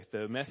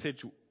The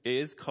message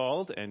is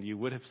called, and you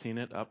would have seen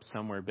it up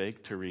somewhere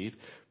big to read,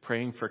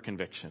 Praying for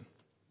Conviction.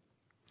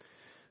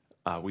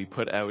 We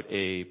put out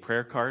a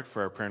prayer card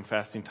for our prayer and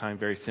fasting time,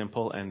 very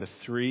simple, and the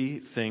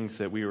three things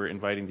that we were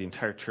inviting the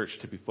entire church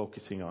to be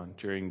focusing on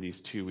during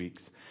these 2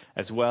 weeks,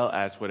 as well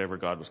as whatever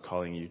God was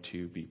calling you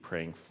to be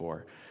praying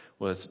for,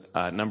 was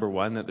number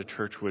one, that the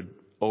church would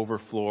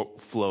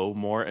overflow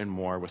more and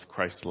more with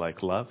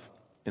Christ-like love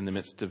in the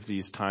midst of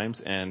these times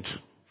and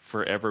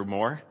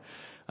forevermore.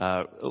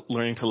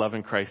 Learning to love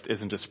in Christ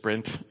isn't a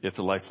sprint, it's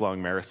a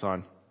lifelong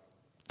marathon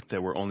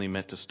that we're only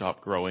meant to stop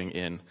growing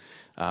in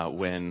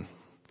when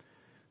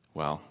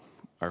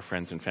our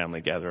friends and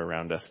family gather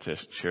around us to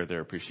share their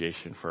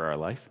appreciation for our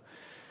life.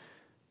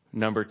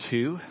 Number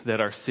two,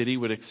 that our city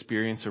would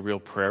experience a real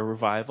prayer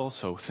revival.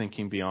 So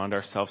thinking beyond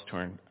ourselves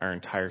to our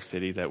entire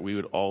city, that we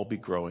would all be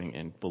growing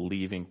in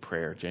believing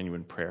prayer,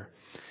 genuine prayer.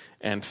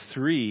 And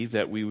three,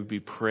 that we would be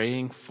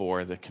praying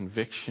for the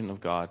conviction of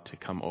God to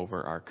come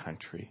over our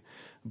country,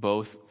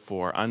 both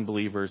for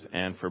unbelievers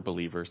and for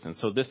believers. And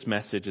so this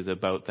message is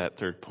about that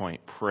third point,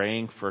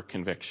 praying for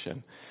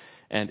conviction.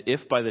 And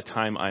if by the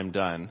time I'm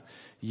done,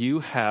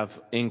 you have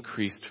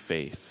increased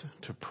faith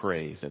to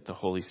pray that the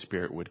Holy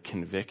Spirit would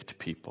convict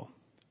people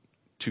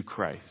to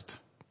Christ,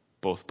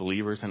 both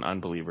believers and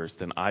unbelievers,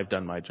 then I've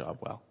done my job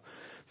well.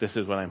 This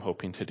is what I'm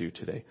hoping to do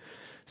today.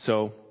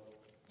 So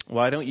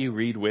why don't you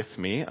read with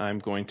me? I'm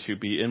going to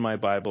be in my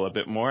Bible a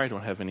bit more. I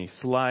don't have any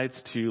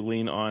slides to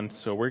lean on.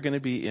 So we're going to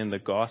be in the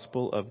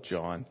Gospel of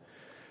John,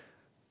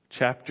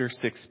 chapter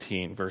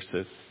 16,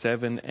 verses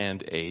 7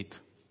 and 8.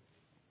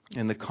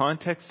 And the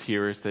context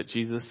here is that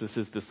this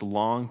is this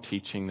long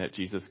teaching that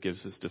Jesus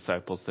gives his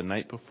disciples the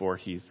night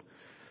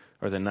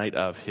the night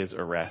of his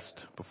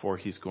arrest, before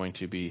he's going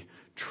to be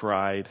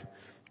tried,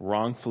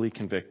 wrongfully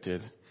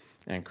convicted,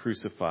 and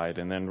crucified,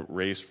 and then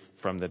raised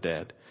from the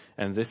dead.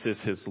 And this is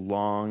his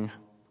long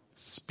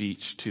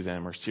speech to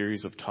them, or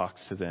series of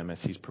talks to them, as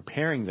he's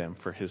preparing them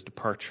for his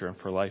departure and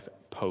for life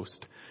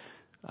post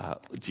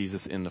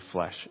Jesus in the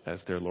flesh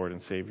as their Lord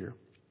and Savior.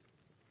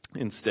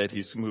 Instead,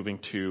 he's moving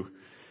to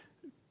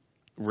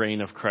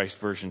Reign of Christ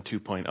version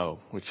 2.0,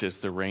 which is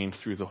the reign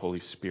through the Holy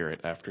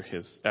Spirit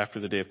after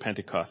the day of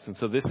Pentecost. And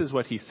so this is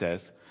what he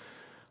says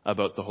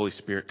about the Holy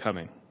Spirit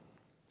coming.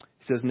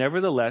 He says,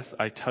 "Nevertheless,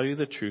 I tell you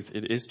the truth,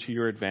 it is to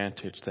your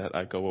advantage that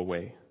I go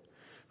away.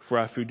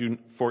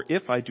 For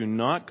if I do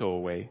not go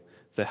away,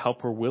 the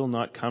Helper will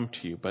not come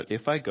to you. But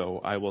if I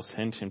go, I will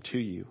send him to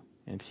you,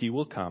 and he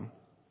will come.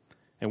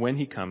 And when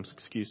he comes,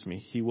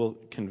 he will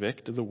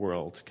convict the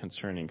world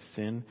concerning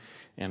sin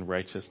and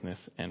righteousness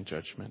and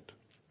judgment."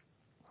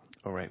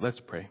 All right, let's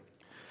pray.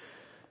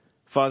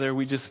 Father,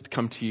 we just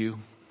come to you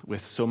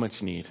with so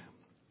much need.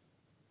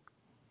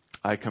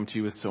 I come to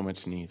you with so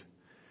much need.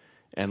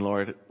 And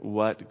Lord,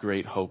 what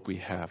great hope we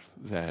have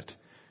that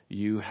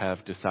you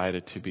have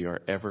decided to be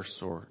our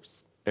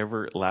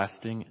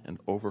everlasting and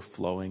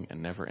overflowing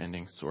and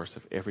never-ending source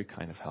of every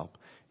kind of help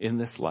in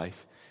this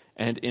life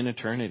and in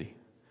eternity.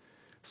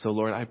 So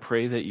Lord, I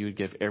pray that you would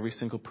give every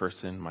single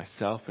person,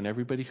 myself and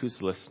everybody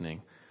who's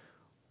listening,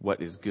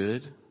 what is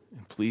good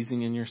and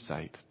pleasing in your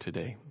sight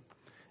today.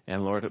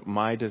 And Lord,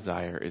 my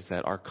desire is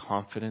that our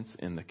confidence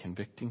in the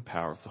convicting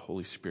power of the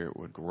Holy Spirit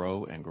would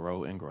grow and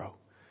grow and grow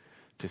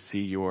to see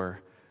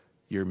your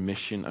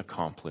mission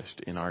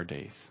accomplished in our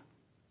days.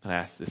 And I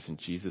ask this in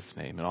Jesus'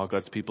 name. And all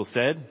God's people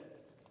said,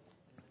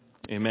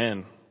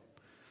 Amen.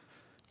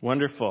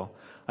 Wonderful.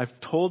 I've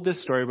told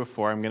this story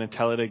before. I'm going to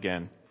tell it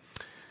again.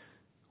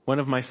 One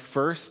of my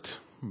first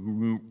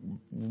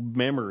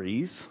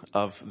memories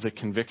of the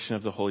conviction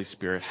of the Holy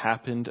Spirit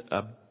happened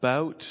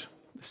about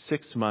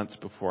 6 months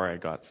before I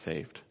got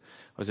saved.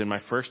 I was in my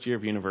first year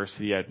of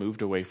university. I'd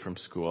moved away from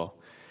school,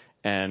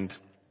 and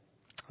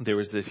there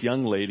was this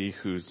young lady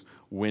whose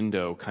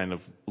window kind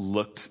of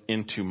looked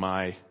into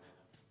my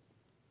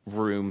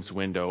room's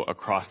window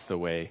across the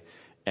way,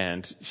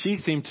 and she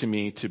seemed to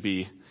me to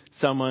be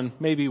someone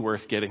maybe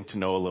worth getting to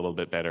know a little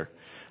bit better.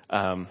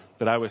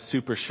 But I was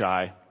super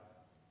shy,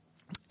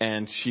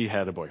 and she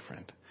had a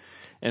boyfriend.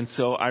 And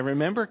so I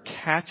remember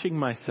catching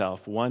myself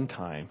one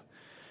time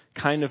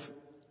kind of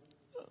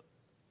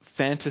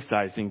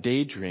fantasizing,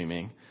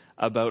 daydreaming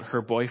about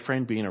her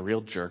boyfriend being a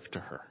real jerk to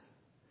her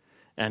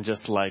and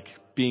just like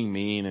being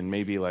mean and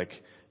maybe like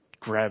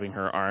grabbing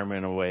her arm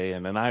in a way.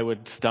 And then I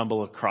would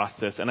stumble across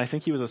this. And I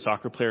think he was a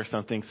soccer player or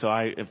something. So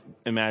I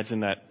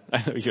imagine that, I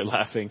know you're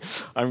laughing.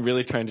 I'm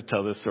really trying to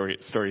tell this story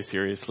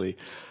seriously.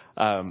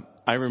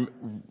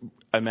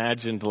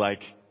 Imagined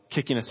like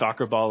kicking a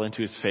soccer ball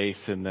into his face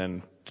and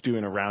then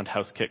doing a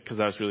roundhouse kick because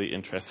I was really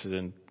interested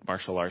in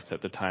martial arts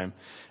at the time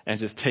and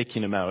just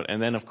taking him out.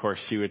 And then, of course,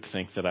 she would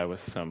think that I was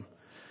some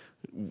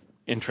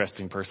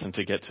interesting person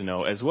to get to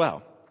know as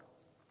well.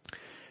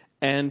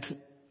 And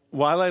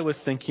while I was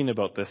thinking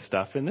about this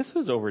stuff, and this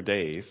was over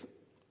days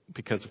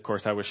because, of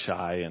course, I was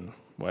shy and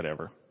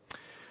whatever,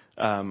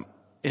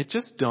 it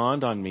just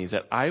dawned on me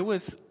that I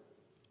was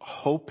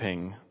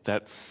hoping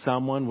that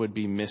someone would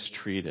be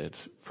mistreated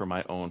for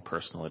my own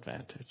personal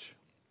advantage.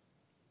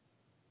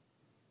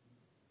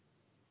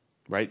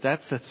 right?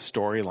 That's the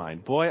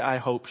storyline. Boy, I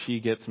hope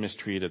she gets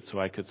mistreated so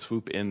I could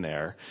swoop in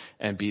there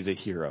and be the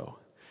hero.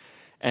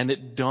 And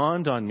it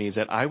dawned on me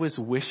that I was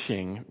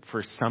wishing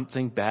for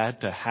something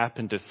bad to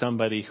happen to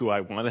somebody who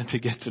I wanted to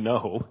get to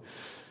know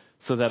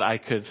so that I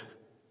could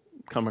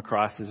come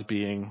across as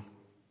being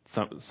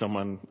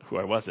someone who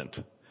I wasn't.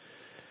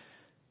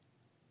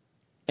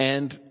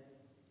 And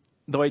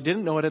though I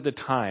didn't know it at the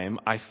time,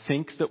 I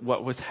think that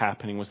what was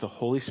happening was the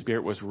Holy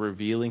Spirit was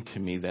revealing to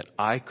me that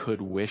I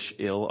could wish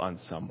ill on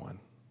someone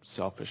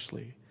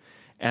selfishly.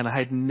 And I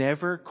had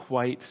never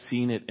quite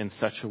seen it in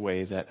such a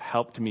way that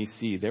helped me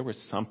see there was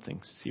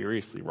something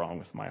seriously wrong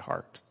with my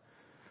heart.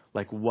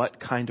 Like, what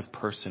kind of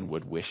person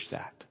would wish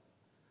that?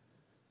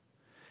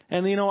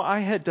 And,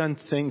 I had done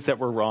things that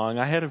were wrong.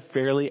 I had a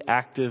fairly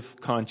active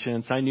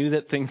conscience. I knew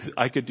that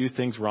I could do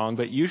things wrong,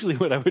 but usually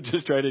what I would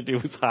just try to do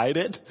was hide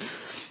it.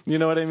 You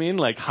know what I mean?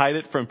 Like, hide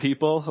it from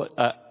people,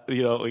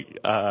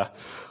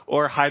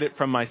 or hide it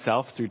from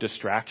myself through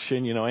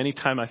distraction.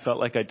 Anytime I felt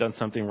like I'd done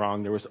something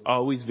wrong, there was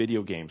always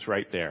video games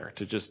right there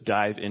to just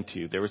dive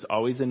into. There was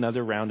always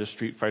another round of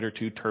Street Fighter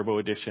II Turbo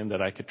Edition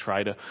that I could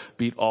try to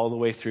beat all the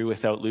way through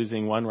without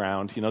losing one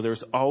round. There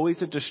was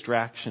always a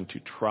distraction to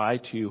try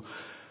to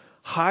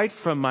hide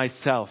from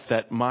myself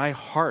that my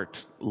heart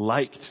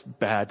liked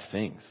bad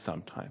things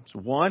sometimes,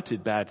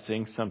 wanted bad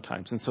things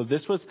sometimes. And so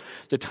this was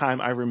the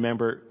time I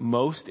remember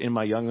most in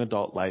my young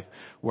adult life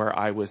where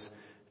I was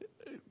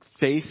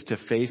face to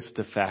face with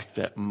the fact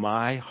that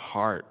my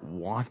heart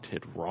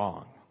wanted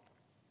wrong,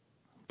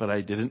 but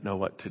I didn't know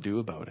what to do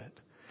about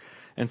it.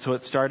 And so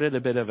it started a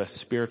bit of a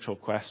spiritual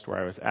quest where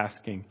I was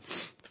asking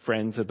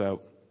friends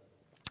about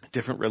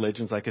different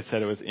religions. Like I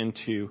said, I was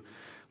into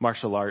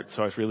martial arts,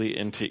 so I was really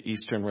into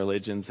Eastern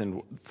religions.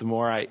 And the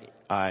more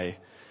I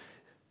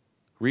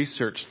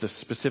researched the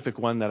specific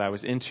one that I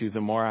was into, the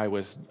more I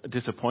was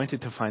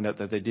disappointed to find out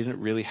that they didn't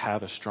really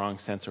have a strong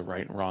sense of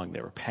right and wrong.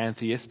 They were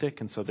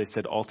pantheistic, and so they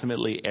said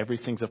ultimately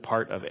everything's a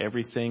part of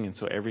everything, and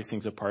so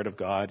everything's a part of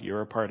God. You're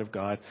a part of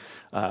God.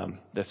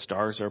 The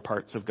stars are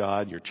parts of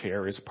God. Your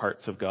chair is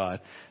parts of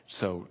God.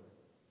 So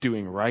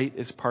doing right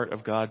is part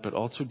of God, but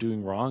also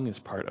doing wrong is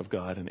part of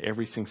God, and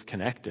everything's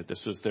connected.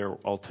 This was their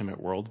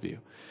ultimate worldview.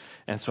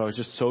 And so I was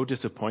just so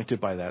disappointed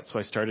by that. So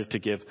I started to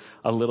give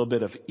a little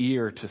bit of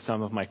ear to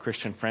some of my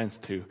Christian friends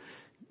to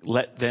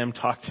let them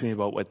talk to me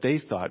about what they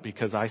thought,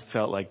 because I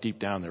felt like deep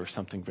down there was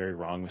something very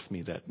wrong with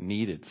me that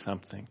needed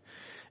something.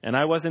 And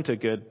I wasn't a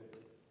good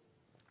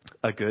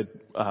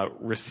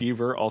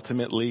receiver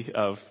ultimately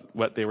of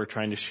what they were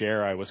trying to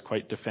share. I was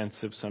quite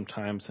defensive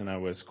sometimes, and I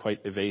was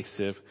quite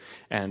evasive,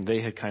 and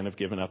they had kind of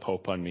given up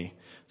hope on me.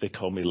 They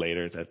told me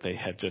later that they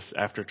had just,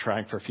 after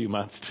trying for a few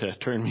months to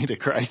turn me to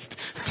Christ,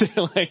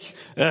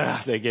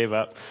 they gave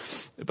up.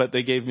 But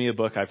they gave me a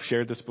book. I've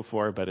shared this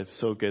before, but it's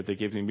so good. They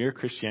gave me Mere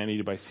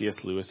Christianity by C.S.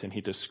 Lewis, and he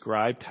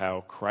described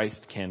how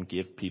Christ can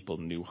give people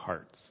new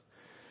hearts.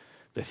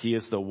 That he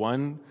is the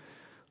one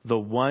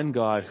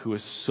God who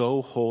is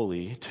so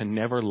holy to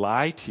never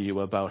lie to you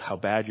about how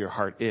bad your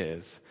heart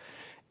is,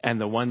 and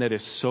the one that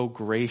is so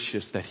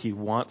gracious that he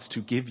wants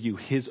to give you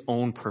his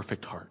own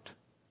perfect heart.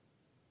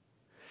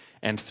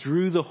 And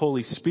through the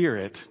Holy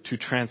Spirit to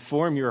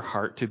transform your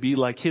heart to be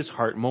like his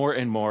heart more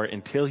and more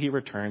until he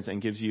returns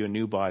and gives you a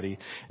new body,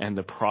 and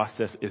the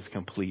process is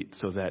complete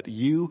so that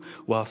you,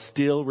 while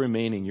still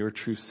remaining your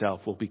true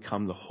self, will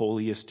become the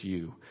holiest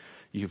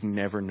you've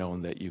never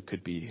known that you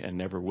could be and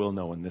never will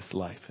know in this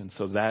life. And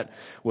so that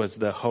was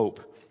the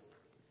hope.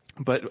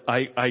 But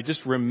I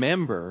just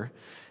remember,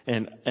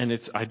 and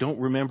I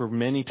don't remember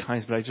many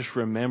times, but I just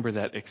remember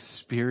that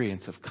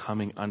experience of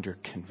coming under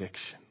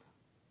conviction.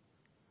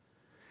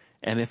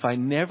 And if I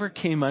never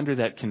came under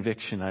that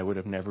conviction, I would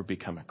have never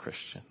become a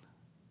Christian.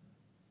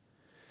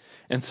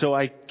 And so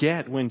I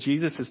get when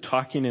Jesus is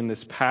talking in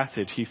this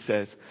passage, he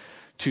says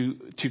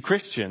to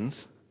Christians,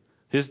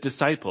 his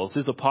disciples,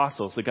 his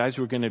apostles, the guys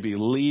who are going to be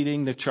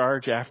leading the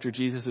charge after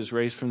Jesus is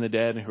raised from the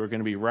dead and who are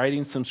going to be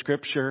writing some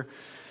scripture.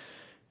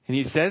 And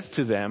he says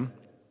to them,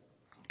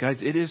 guys,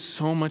 it is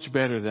so much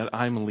better that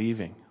I'm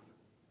leaving.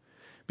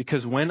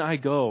 Because when I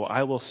go,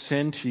 I will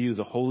send to you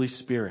the Holy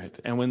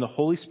Spirit. And when the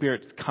Holy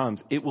Spirit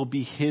comes, it will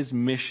be his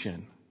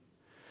mission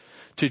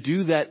to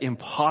do that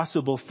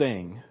impossible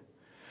thing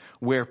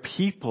where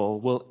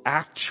people will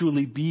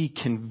actually be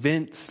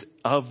convinced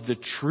of the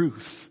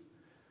truth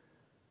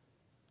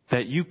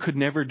that you could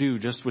never do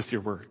just with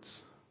your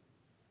words.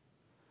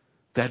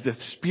 That the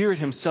Spirit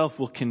himself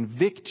will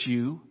convict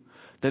you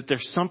that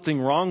there's something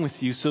wrong with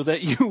you so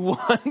that you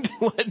want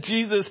what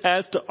Jesus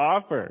has to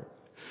offer.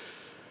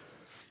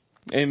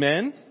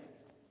 Amen?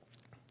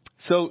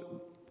 So,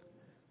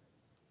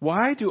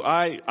 why do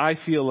I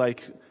feel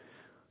like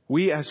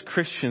we as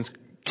Christians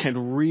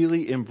can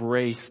really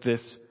embrace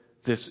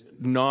this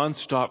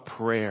nonstop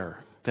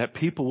prayer that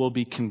people will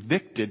be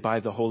convicted by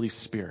the Holy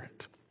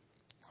Spirit?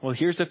 Well,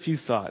 here's a few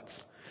thoughts.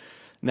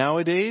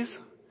 Nowadays,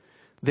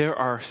 there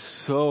are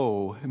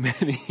so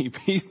many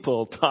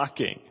people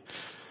talking.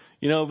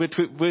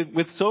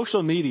 With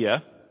social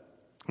media,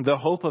 the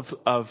hope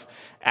of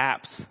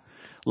apps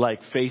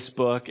like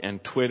Facebook and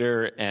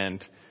Twitter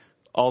and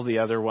all the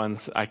other ones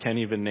I can't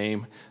even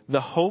name.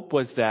 The hope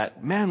was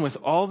that, man, with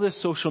all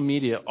this social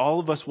media, all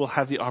of us will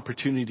have the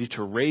opportunity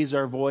to raise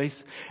our voice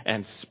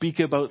and speak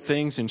about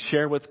things and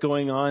share what's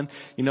going on.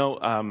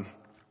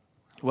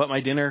 What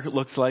my dinner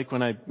looks like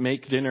when I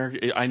make dinner,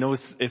 I know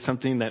it's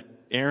something that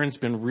Erin's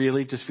been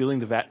really just feeling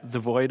the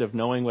void of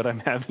knowing what I'm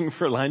having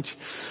for lunch.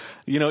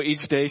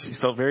 Each day she's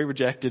felt very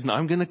rejected, and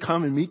I'm going to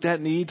come and meet that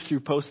need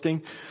through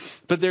posting.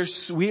 But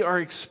we are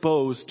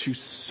exposed to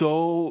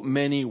so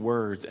many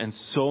words and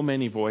so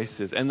many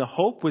voices. And the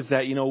hope was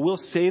that, we'll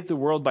save the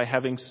world by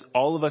having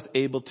all of us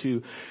able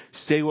to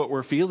say what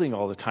we're feeling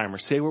all the time or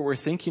say what we're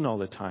thinking all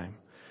the time.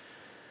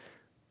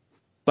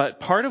 But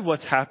part of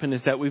what's happened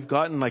is that we've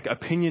gotten like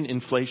opinion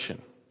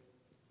inflation.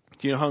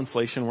 Do you know how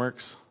inflation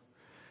works?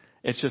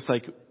 It's just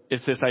like,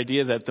 it's this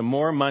idea that the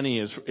more money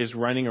is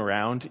running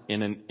around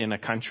in a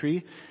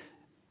country,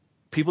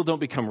 people don't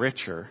become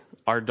richer.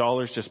 Our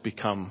dollars just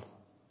become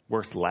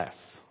worth less.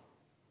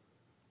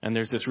 And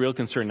there's this real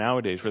concern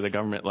nowadays where the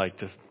government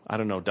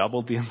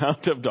doubled the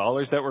amount of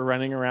dollars that were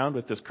running around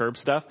with this curb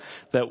stuff.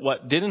 That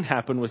what didn't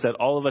happen was that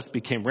all of us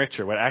became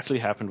richer. What actually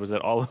happened was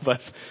that all of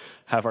us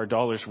have our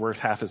dollars worth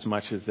half as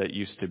much as that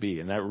used to be.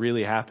 And that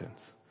really happens.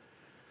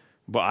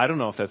 But I don't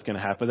know if that's going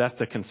to happen. That's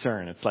the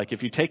concern. It's like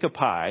if you take a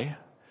pie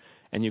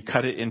and you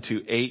cut it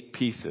into 8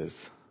 pieces,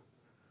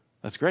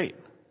 that's great.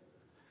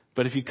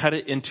 But if you cut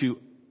it into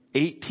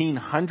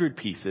 1,800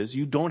 pieces,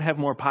 you don't have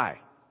more pie.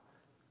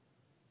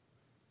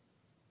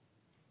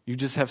 You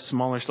just have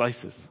smaller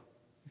slices.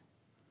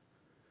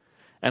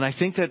 And I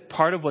think that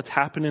part of what's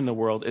happened in the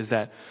world is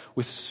that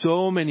with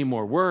so many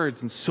more words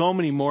and so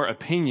many more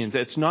opinions,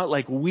 it's not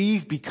like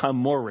we've become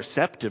more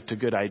receptive to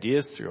good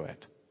ideas through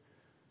it.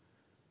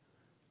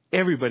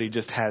 Everybody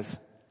just has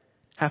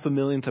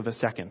 0.5 of a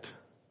second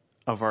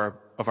of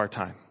our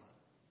time.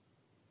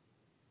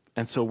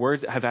 And so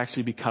words have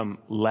actually become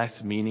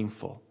less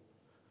meaningful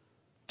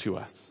to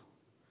us.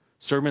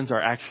 Sermons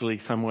are actually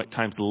somewhat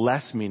times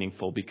less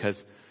meaningful because,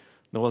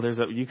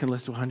 you can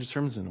listen to 100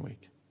 sermons in a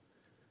week.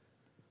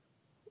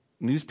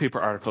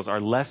 Newspaper articles are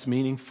less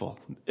meaningful.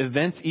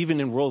 Events, even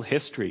in world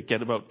history,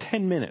 get about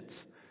 10 minutes.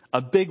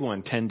 A big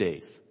one, 10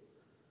 days.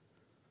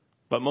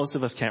 But most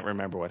of us can't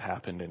remember what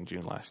happened in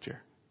June last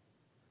year.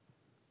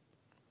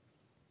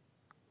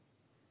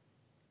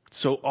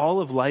 So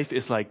all of life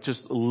is like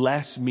just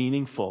less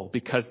meaningful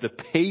because the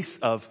pace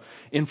of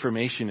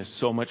information is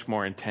so much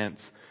more intense,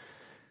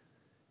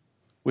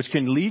 which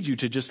can lead you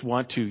to just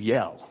want to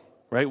yell,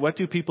 right? What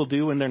do people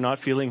do when they're not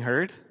feeling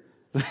heard?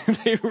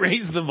 They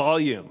raise the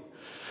volume.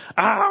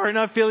 We're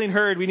not feeling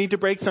heard. We need to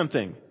break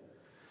something.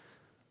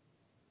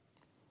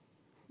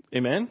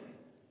 Amen?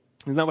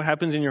 Isn't that what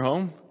happens in your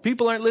home?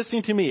 People aren't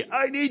listening to me.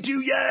 I need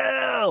to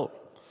yell.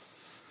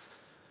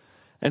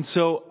 And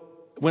so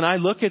when I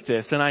look at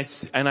this and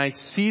I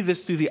see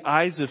this through the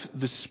eyes of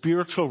the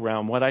spiritual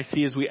realm, what I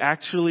see is we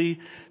actually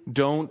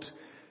don't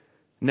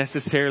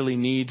necessarily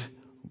need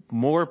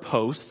more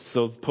posts,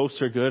 so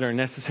posts are good, or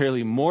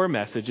necessarily more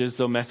messages,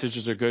 though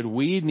messages are good.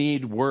 We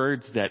need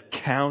words that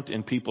count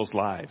in people's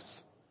lives.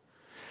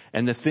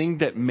 And the thing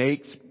that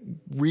makes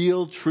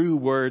real, true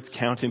words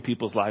count in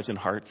people's lives and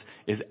hearts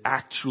is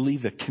actually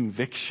the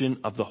conviction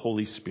of the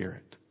Holy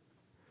Spirit.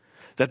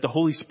 That the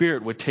Holy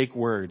Spirit would take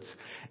words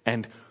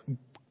and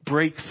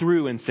break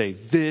through and say,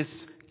 this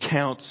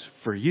counts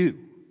for you.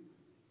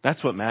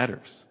 That's what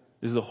matters,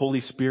 is the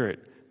Holy Spirit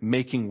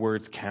making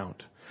words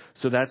count.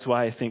 So that's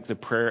why I think the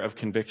prayer of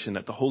conviction,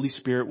 that the Holy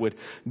Spirit would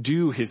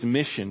do his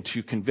mission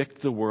to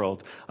convict the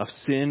world of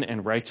sin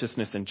and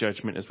righteousness and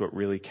judgment, is what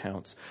really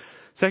counts.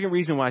 Second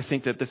reason why I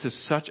think that this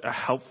is such a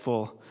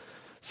helpful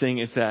thing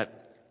is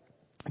that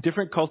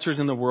different cultures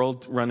in the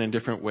world run in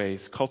different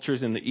ways.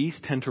 Cultures in the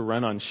East tend to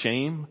run on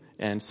shame,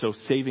 and so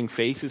saving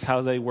face is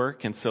how they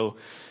work. And so,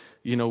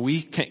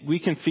 we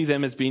can see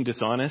them as being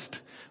dishonest,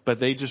 but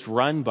they just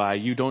run by,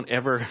 you don't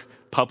ever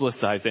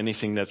publicize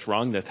anything that's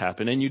wrong that's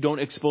happened, and you don't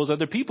expose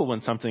other people when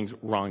something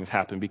wrong has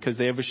happened because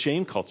they have a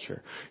shame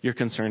culture. You're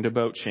concerned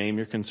about shame.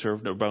 You're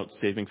concerned about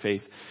saving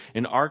face.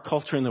 In our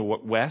culture in the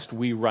West,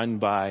 we run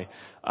by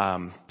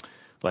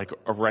like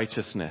a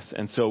righteousness.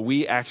 And so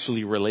we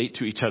actually relate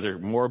to each other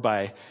more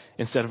by,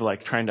 instead of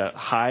like trying to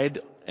hide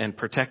and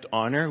protect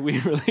honor,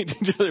 we relate to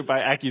each other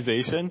by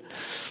accusation.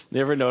 You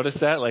ever notice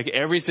that? Like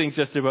everything's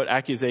just about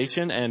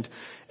accusation,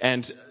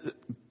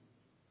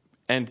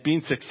 and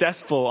being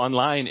successful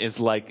online is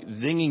like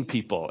zinging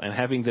people and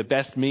having the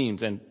best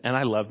memes. And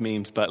I love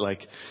memes, but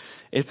like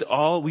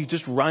we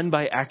just run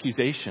by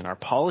accusation. Our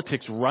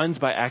politics runs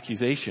by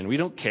accusation. We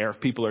don't care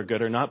if people are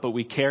good or not, but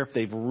we care if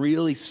they've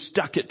really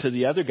stuck it to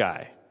the other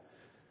guy.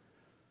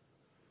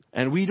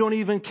 And we don't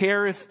even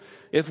care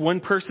if one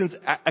person's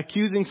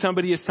accusing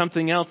somebody of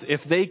something else, if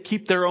they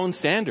keep their own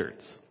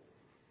standards.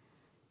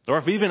 Or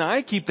if even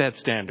I keep that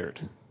standard.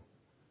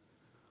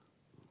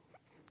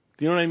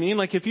 Do you know what I mean?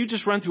 Like if you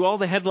just run through all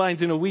the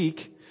headlines in a week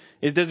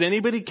Does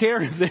anybody care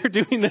if they're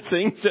doing the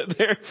things that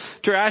they're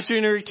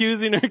trashing or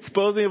accusing or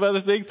exposing of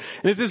other things?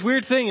 And it's this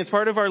weird thing. It's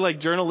part of our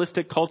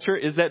journalistic culture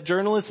is that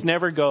journalists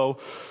never go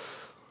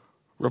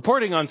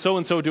reporting on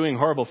so-and-so doing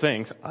horrible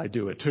things. I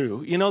do it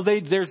too.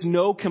 There's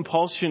no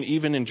compulsion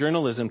even in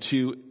journalism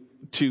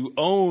to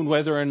own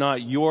whether or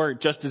not you're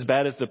just as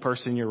bad as the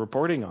person you're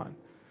reporting on.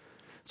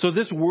 So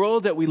this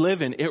world that we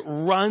live in, it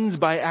runs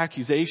by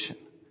accusation.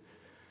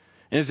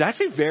 And it's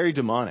actually very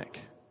demonic.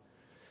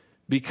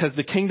 Because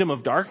the kingdom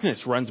of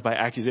darkness runs by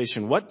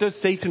accusation. What does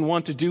Satan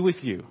want to do with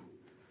you?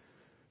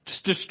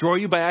 Just destroy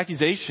you by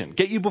accusation.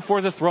 Get you before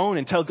the throne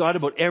and tell God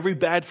about every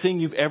bad thing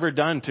you've ever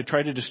done to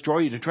try to destroy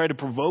you, to try to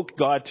provoke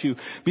God to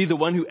be the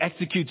one who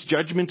executes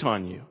judgment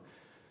on you.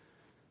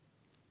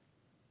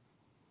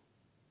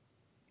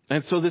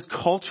 And so this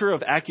culture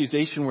of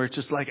accusation where it's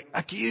just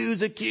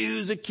accuse,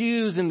 accuse,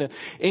 accuse, and the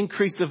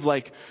increase of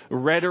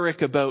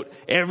rhetoric about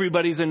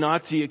everybody's a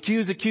Nazi,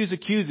 accuse, accuse,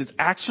 accuse, it's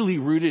actually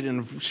rooted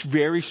in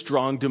very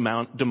strong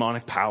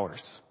demonic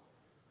powers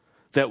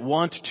that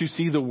want to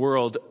see the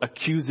world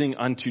accusing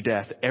unto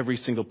death every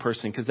single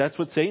person, because that's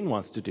what Satan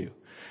wants to do.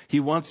 He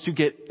wants to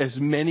get as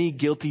many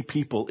guilty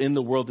people in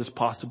the world as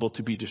possible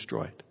to be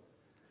destroyed.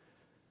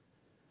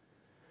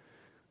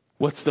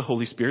 What's the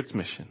Holy Spirit's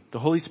mission? The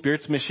Holy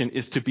Spirit's mission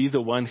is to be the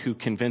one who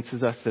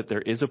convinces us that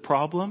there is a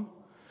problem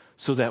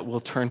so that we'll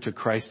turn to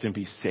Christ and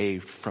be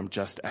saved from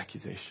just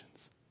accusations.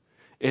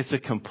 It's a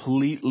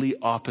completely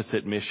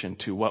opposite mission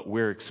to what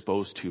we're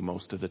exposed to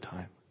most of the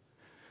time.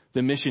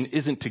 The mission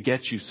isn't to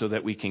get you so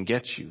that we can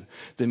get you.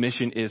 The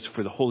mission is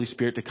for the Holy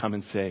Spirit to come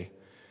and say,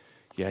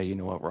 yeah, you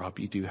know what, Rob,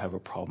 you do have a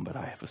problem, but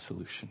I have a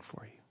solution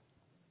for you.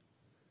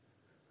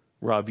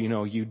 Rob,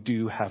 you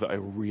do have a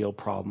real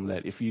problem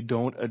that if you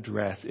don't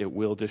address, it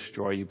will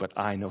destroy you, but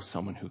I know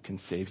someone who can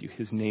save you.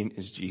 His name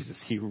is Jesus.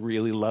 He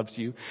really loves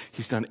you.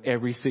 He's done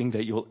everything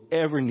that you'll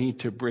ever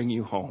need to bring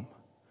you home.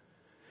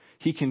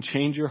 He can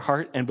change your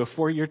heart, and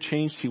before you're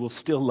changed, he will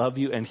still love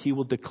you, and he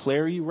will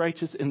declare you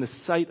righteous in the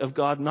sight of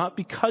God, not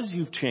because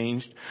you've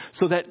changed,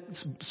 so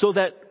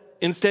that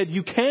instead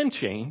you can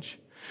change,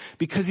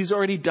 because he's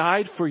already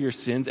died for your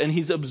sins and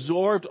he's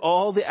absorbed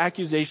all the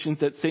accusations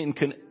that Satan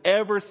can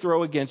ever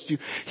throw against you.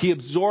 He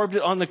absorbed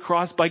it on the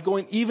cross by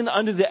going even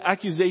under the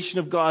accusation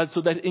of God,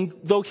 so that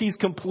though he's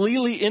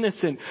completely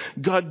innocent,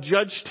 God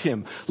judged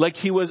him like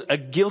he was a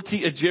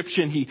guilty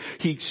Egyptian.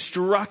 He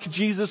struck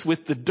Jesus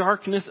with the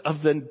darkness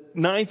of the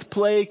 9th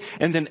plague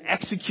and then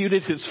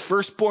executed his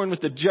firstborn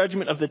with the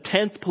judgment of the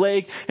 10th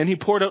plague. And he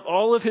poured out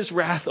all of his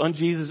wrath on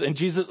Jesus, and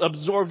Jesus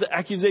absorbed the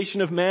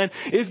accusation of man.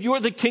 If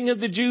you're the King of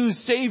the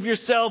Jews, save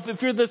yourself.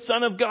 If you're the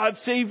Son of God,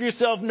 save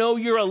yourself. No,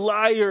 you're a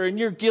liar and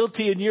you're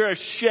guilty and you're a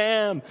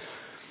sham.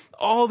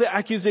 All the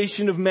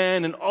accusation of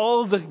man and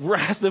all the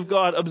wrath of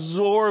God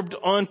absorbed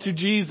onto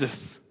Jesus,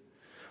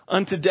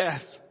 unto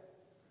death.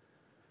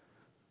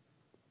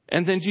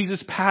 And then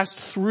Jesus passed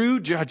through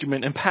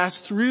judgment and passed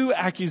through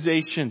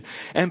accusation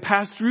and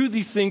passed through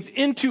these things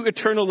into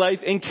eternal life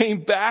and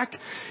came back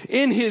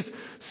in his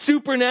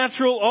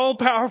supernatural,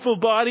 all-powerful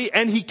body,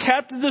 and he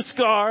kept the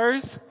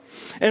scars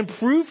and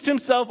proved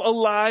himself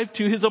alive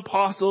to his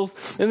apostles,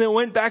 and then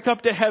went back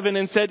up to heaven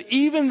and said,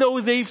 even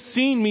though they've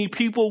seen me,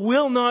 people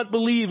will not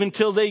believe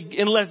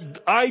unless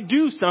I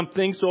do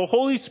something. So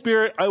Holy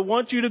Spirit, I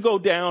want you to go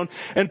down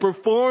and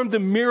perform the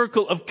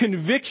miracle of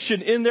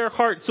conviction in their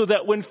heart, so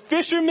that when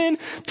fishermen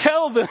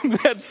tell them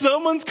that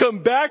someone's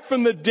come back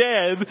from the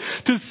dead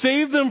to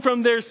save them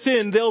from their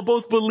sin, they'll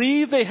both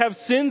believe they have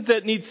sins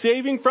that need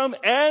saving from,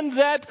 and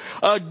that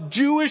a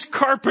Jewish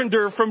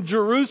carpenter from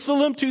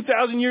Jerusalem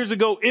 2,000 years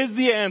ago is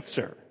the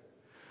answer.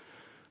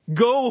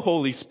 Go,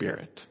 Holy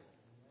Spirit.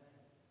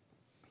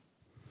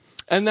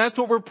 And that's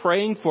what we're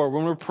praying for.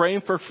 When we're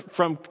praying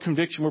from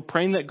conviction, we're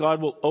praying that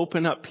God will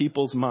open up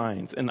people's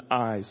minds and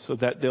eyes so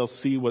that they'll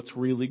see what's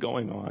really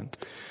going on.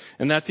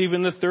 And that's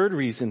even the third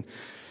reason,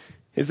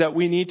 is that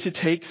we need to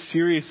take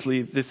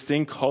seriously this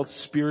thing called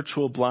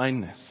spiritual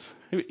blindness.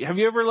 Have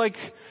you ever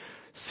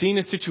seen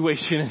a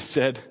situation and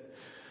said,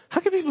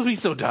 how can people be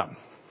so dumb?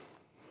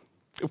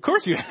 Of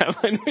course you have.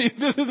 I mean,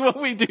 this is what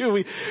we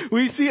do.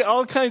 We see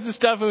all kinds of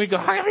stuff and we go,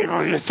 how can people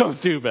be so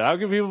stupid? How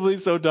can people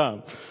be so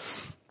dumb?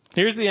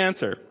 Here's the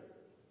answer.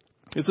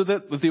 It's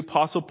that the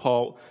Apostle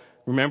Paul,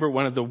 remember,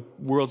 one of the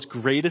world's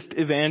greatest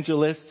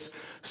evangelists,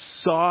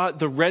 saw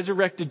the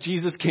resurrected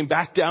Jesus came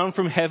back down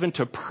from heaven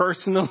to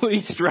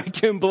personally strike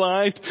him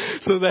blind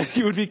so that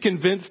he would be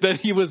convinced that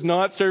he was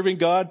not serving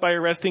God by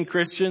arresting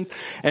Christians,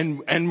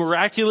 and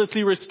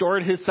miraculously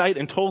restored his sight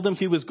and told him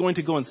he was going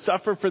to go and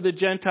suffer for the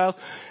Gentiles.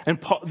 And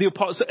the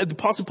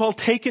Apostle Paul,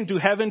 taken to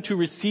heaven to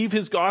receive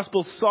his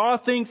gospel, saw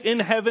things in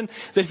heaven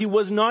that he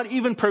was not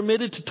even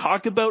permitted to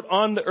talk about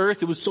on the earth.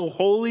 It was so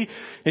holy.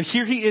 And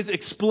here he is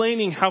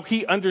explaining how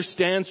he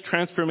understands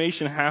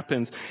transformation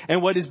happens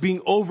and what is being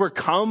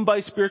overcome by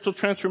spiritual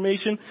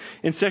transformation.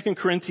 In 2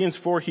 Corinthians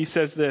 4, he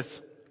says this.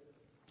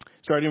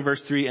 Starting in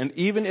verse 3, and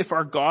even if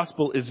our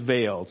gospel is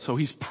veiled, so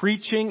he's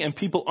preaching and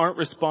people aren't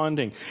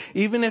responding.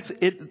 Even if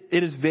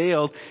it is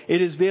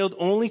veiled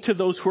only to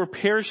those who are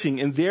perishing.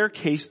 In their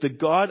case, the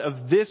God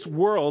of this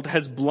world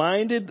has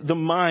blinded the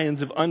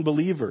minds of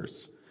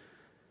unbelievers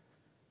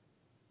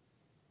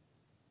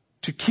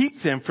to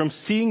keep them from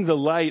seeing the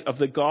light of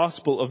the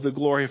gospel of the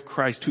glory of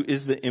Christ, who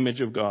is the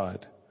image of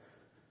God.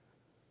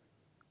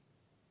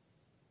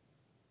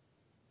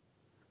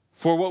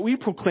 For what we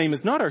proclaim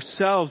is not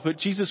ourselves, but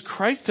Jesus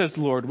Christ as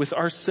Lord, with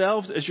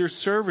ourselves as your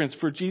servants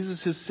for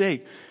Jesus'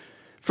 sake.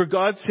 For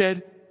God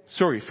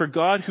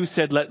who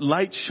said, let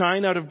light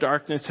shine out of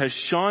darkness, has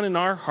shone in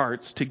our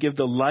hearts to give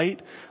the light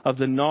of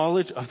the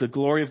knowledge of the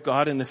glory of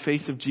God in the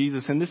face of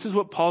Jesus. And this is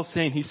what Paul's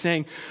saying. He's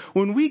saying,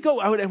 when we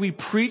go out and we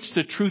preach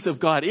the truth of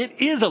God,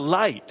 it is a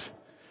light.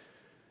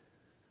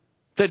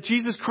 That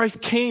Jesus Christ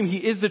came. He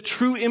is the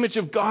true image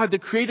of God. The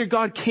Creator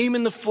God came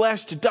in the flesh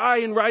to die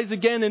and rise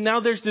again. And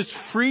now there's this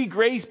free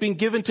grace being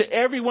given to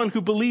everyone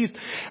who believes.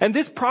 And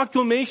this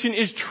proclamation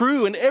is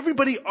true and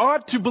everybody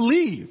ought to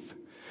believe.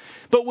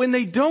 But when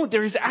they don't,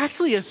 there is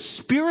actually a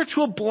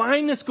spiritual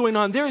blindness going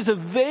on. There is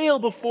a veil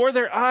before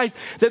their eyes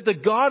that the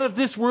God of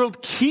this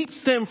world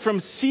keeps them from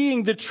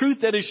seeing the truth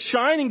that is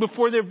shining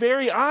before their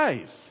very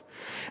eyes.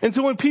 And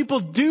so when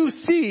people do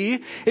see,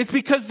 it's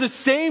because the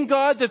same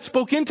God that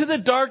spoke into the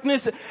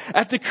darkness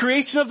at the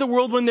creation of the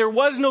world when there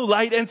was no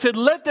light and said,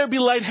 let there be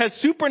light, has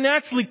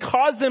supernaturally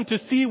caused them to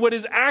see what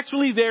is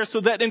actually there, so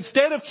that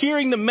instead of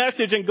hearing the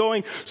message and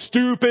going,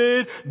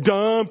 stupid,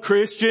 dumb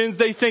Christians,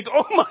 they think,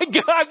 oh my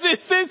God,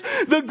 this is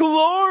the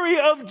glory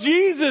of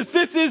Jesus.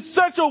 This is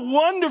such a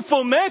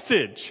wonderful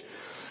message.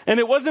 And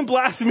it wasn't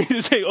blasphemy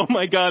to say, oh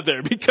my God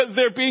there, because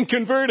they're being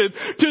converted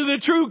to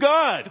the true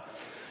God.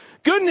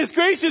 Goodness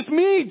gracious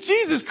me,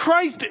 Jesus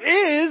Christ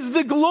is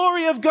the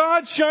glory of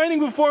God shining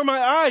before my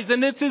eyes.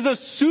 And this is a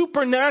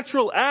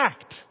supernatural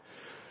act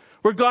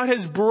where God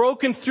has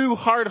broken through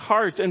hard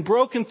hearts and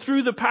broken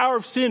through the power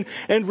of sin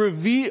and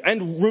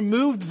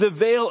removed the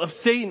veil of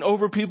Satan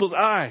over people's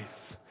eyes.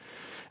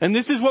 And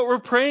this is what we're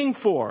praying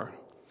for.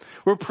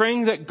 We're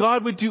praying that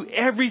God would do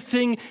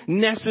everything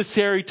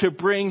necessary to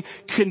bring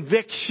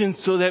conviction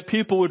so that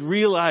people would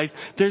realize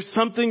there's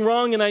something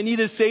wrong and I need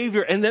a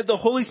Savior, and that the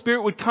Holy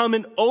Spirit would come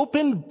and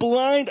open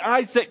blind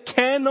eyes that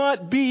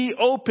cannot be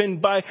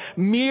opened by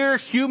mere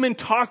human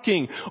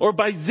talking or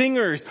by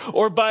zingers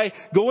or by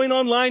going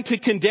online to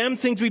condemn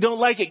things we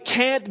don't like. It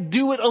can't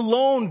do it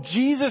alone.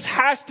 Jesus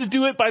has to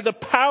do it by the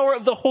power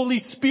of the Holy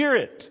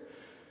Spirit,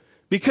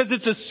 because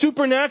it's a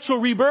supernatural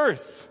rebirth.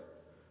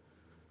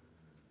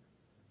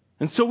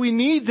 And so we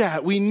need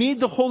that. We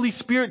need the Holy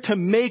Spirit to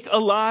make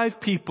alive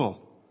people,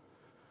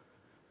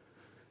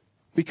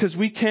 because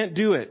we can't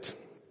do it.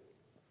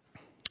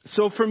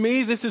 So for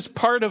me, this is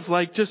part of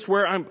like just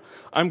where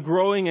I'm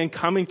growing and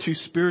coming to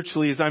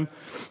spiritually, is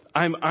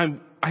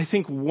I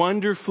think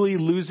wonderfully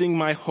losing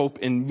my hope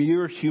in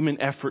mere human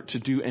effort to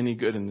do any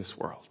good in this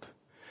world,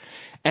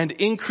 and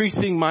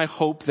increasing my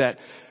hope that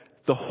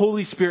the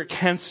Holy Spirit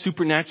can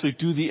supernaturally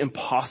do the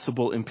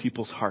impossible in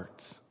people's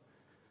hearts.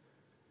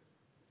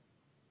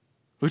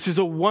 Which is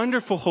a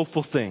wonderful,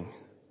 hopeful thing,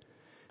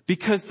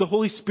 because the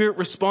Holy Spirit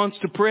responds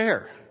to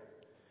prayer.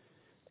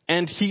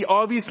 And He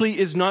obviously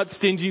is not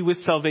stingy with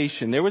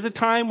salvation. There was a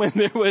time when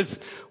there was,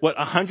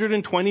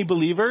 120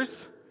 believers?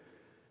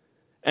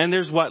 And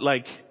there's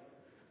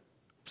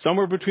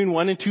somewhere between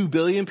 1 and 2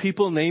 billion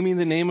people naming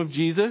the name of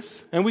Jesus?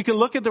 And we can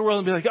look at the world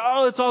and be like,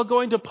 oh, it's all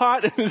going to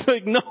pot. And it's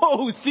like,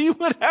 no, see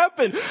what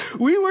happened.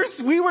 We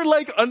were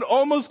like an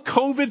almost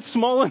COVID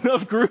small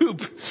enough group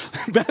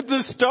at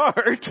the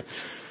start.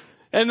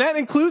 And that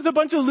includes a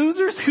bunch of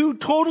losers who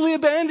totally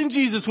abandoned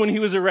Jesus when He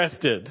was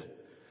arrested.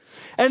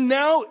 And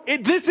now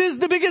this is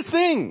the biggest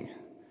thing.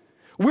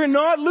 We're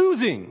not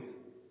losing,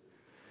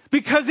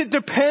 because it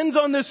depends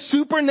on the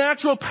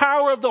supernatural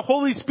power of the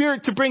Holy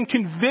Spirit to bring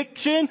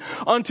conviction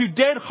onto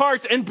dead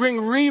hearts and bring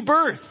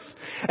rebirth.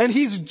 And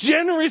He's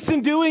generous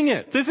in doing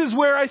it. This is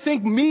where I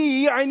think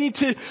I need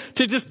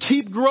to just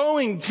keep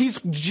growing. He's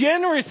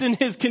generous in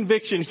His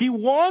conviction. He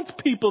wants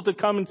people to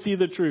come and see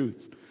the truth.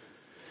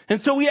 And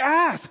so we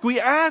ask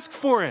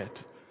for it,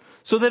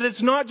 so that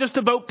it's not just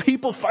about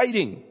people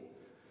fighting.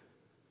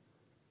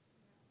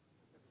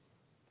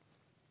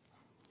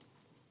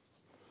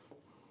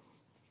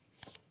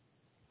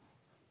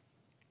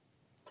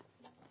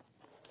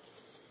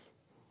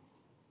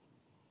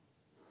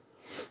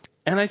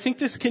 And I think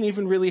this can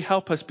even really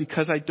help us,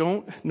 because I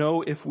don't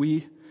know if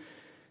we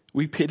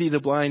pity the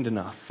blind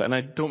enough. And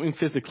I don't mean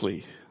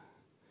physically.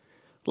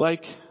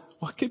 Like,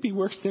 what could be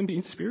worse than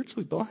being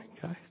spiritually blind,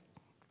 guys?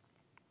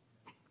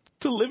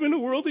 To live in a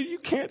world that you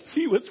can't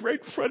see what's right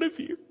in front of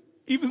you,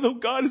 even though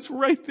God is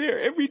right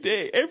there every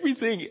day.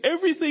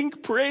 Everything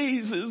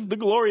praises the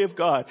glory of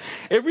God.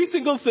 Every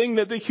single thing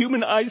that the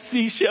human eye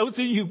sees shouts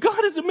at you,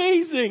 God is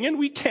amazing, and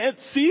we can't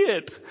see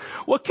it.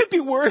 What could be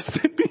worse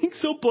than being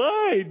so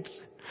blind?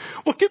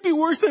 What could be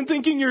worse than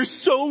thinking you're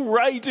so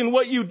right in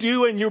what you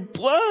do and you're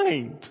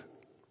blind?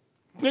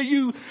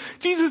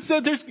 Jesus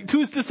said to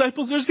His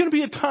disciples, there's going to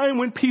be a time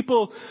when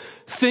people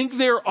think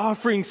they're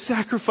offering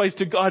sacrifice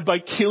to God by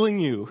killing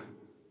you.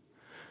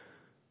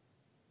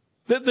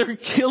 That they're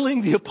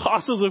killing the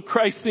apostles of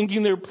Christ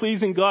thinking they're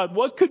pleasing God.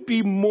 What could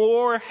be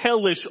more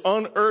hellish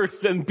on earth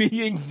than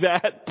being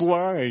that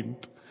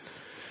blind?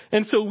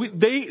 And so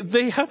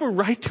they have a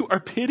right to our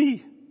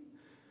pity.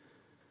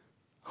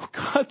 Oh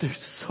God, they're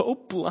so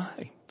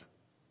blind.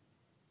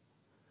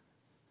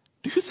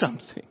 Do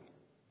something.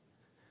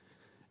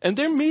 And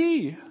they're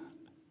me.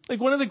 Like,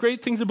 one of the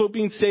great things about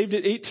being saved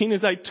at 18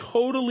 is I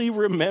totally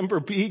remember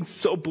being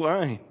so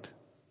blind.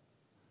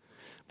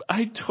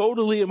 I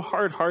totally am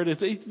hard-hearted.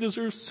 They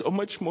deserve so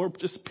much more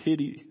just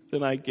pity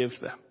than I give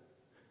them.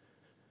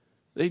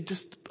 They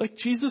just, like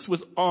Jesus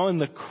was on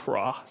the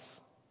cross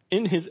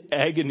in his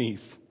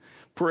agonies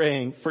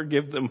praying,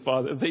 forgive them,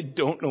 Father. They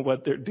don't know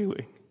what they're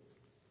doing.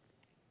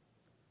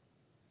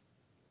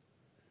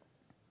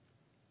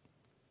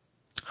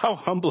 How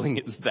humbling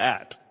is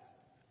that?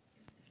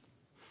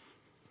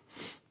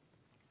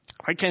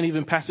 I can't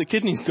even pass a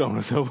kidney stone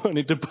without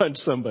wanting to punch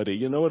somebody.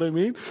 You know what I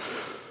mean?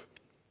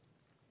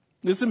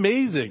 It's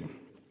amazing.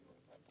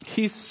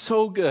 He's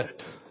so good.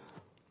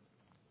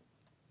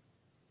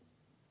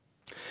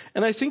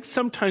 And I think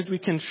sometimes we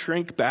can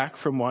shrink back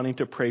from wanting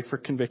to pray for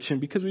conviction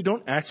because we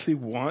don't actually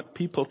want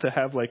people to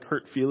have like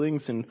hurt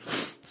feelings and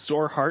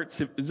sore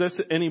hearts. Is this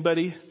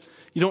anybody?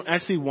 You don't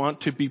actually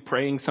want to be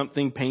praying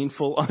something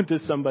painful onto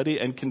somebody,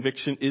 and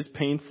conviction is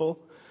painful.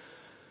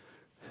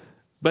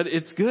 But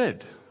it's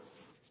good.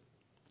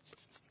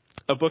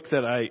 A book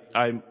that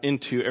I'm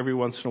into every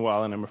once in a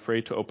while, and I'm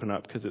afraid to open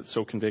up because it's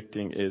so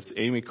convicting, is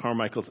Amy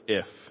Carmichael's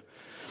If.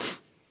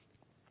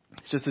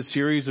 It's just a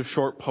series of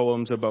short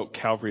poems about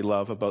Calvary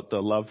love, about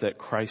the love that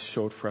Christ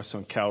showed for us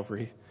on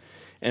Calvary.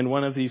 And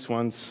one of these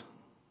ones,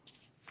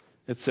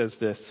 it says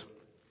this,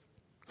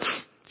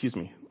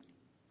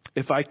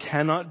 if I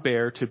cannot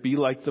bear to be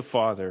like the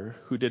Father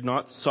who did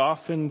not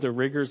soften the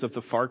rigors of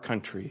the far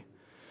country,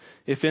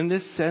 if in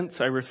this sense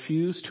I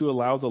refuse to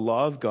allow the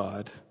law of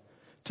God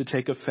to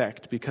take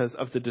effect because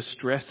of the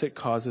distress it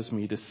causes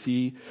me to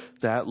see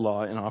that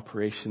law in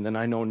operation, then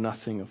I know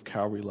nothing of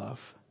Calvary love.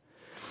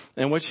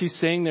 And what she's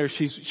saying there,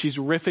 she's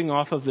riffing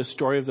off of the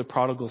story of the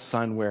prodigal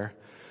son, where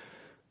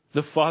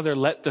the father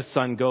let the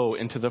son go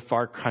into the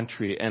far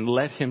country and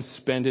let him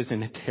spend his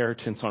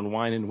inheritance on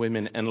wine and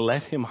women, and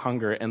let him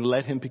hunger, and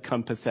let him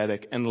become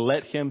pathetic, and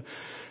let him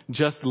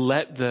just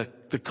let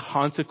the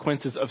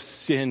consequences of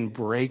sin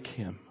break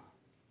him,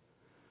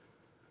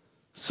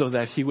 so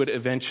that he would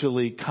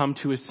eventually come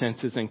to his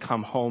senses and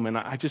come home. And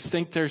I just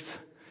think there's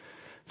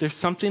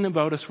something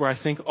about us where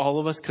I think all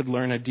of us could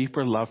learn a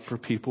deeper love for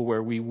people,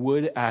 where we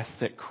would ask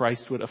that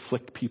Christ would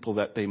afflict people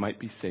that they might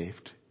be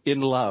saved. In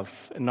love,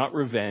 and not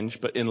revenge,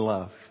 but in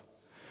love.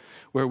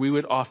 Where we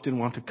would often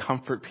want to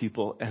comfort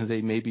people and they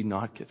maybe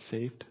not get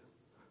saved.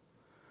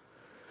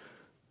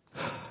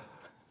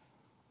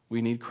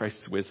 We need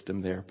Christ's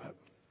wisdom there, but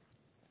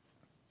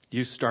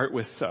you start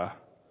with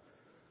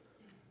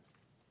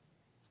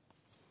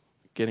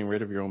getting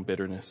rid of your own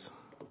bitterness.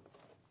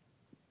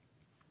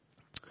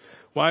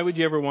 Why would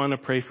you ever want to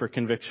pray for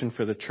conviction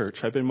for the church?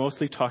 I've been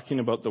mostly talking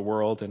about the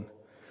world and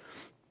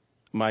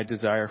my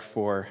desire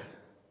for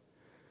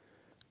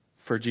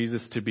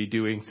Jesus to be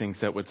doing things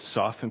that would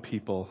soften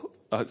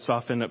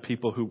up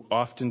people who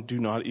often do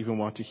not even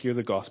want to hear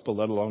the gospel,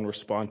 let alone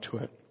respond to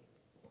it,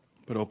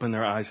 but open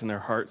their eyes and their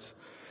hearts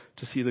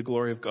to see the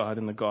glory of God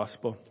in the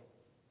gospel.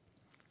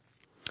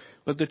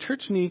 But the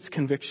church needs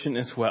conviction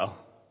as well.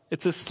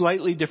 It's a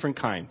slightly different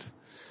kind.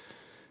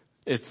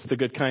 It's the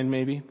good kind,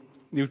 maybe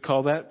you would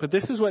call that. But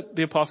this is what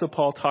the Apostle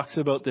Paul talks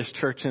about this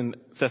church in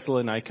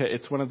Thessalonica.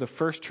 It's one of the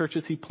first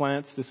churches he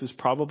plants. This is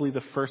probably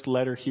the first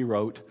letter he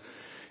wrote.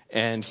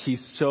 And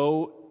he's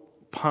so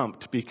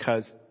pumped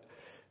because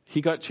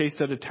he got chased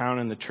out of town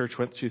and the church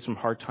went through some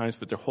hard times,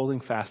 but they're holding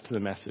fast to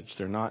the message.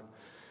 They're not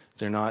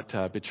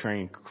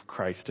betraying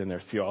Christ in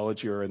their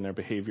theology or in their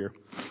behavior.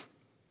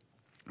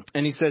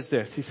 And he says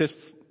this. He says,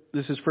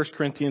 this is 1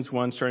 Corinthians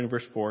 1, starting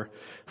verse 4.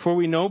 For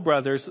we know,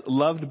 brothers,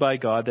 loved by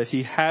God, that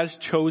he has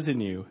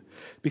chosen you,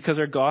 because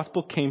our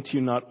gospel came to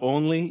you not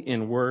only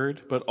in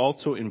word, but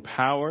also in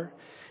power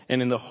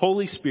and in the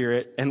Holy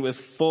Spirit and with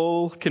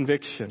full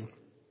conviction.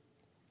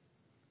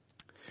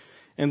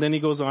 And then he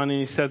goes on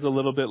and he says a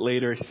little bit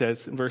later, he says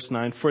in verse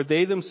 9, for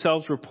they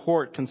themselves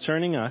report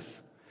concerning us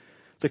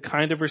the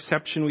kind of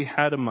reception we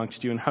had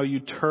amongst you, and how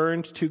you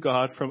turned to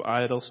God from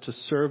idols to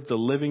serve the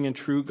living and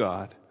true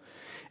God,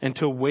 and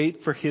to wait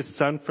for his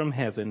Son from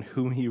heaven,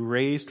 whom he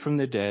raised from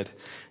the dead,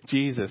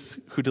 Jesus,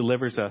 who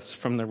delivers us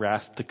from the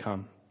wrath to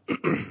come.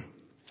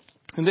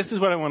 And this is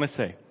what I want to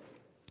say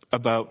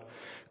about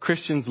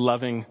Christians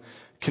loving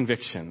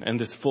conviction, and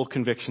this full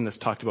conviction that's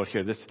talked about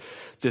here.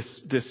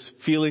 This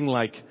feeling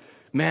like,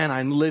 man,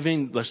 I'm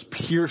living just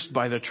pierced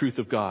by the truth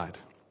of God.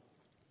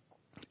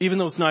 Even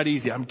though it's not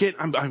easy, I'm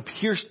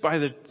pierced by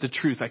the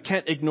truth. I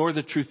can't ignore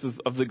the truth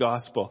of the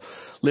gospel.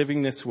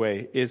 Living this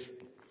way is...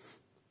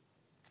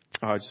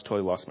 Oh, I just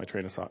totally lost my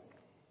train of thought.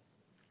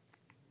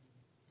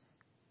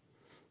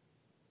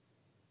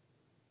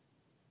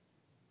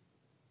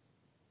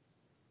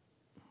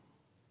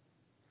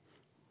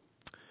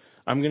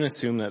 I'm going to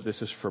assume that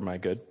this is for my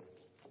good.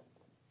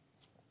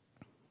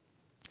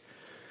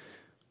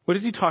 What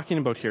is he talking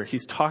about here?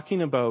 He's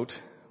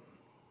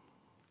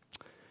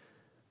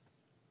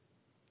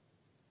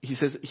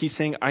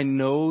saying, I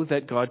know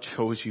that God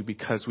chose you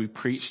because we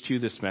preached you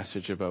this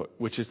message about,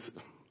 which is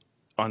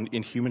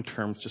in human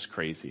terms, just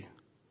crazy.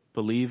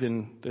 Believe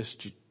in this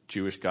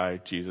Jewish guy,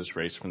 Jesus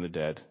raised from the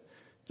dead.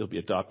 You'll be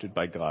adopted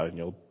by God,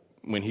 and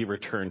when he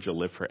returns, you'll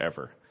live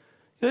forever.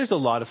 There's a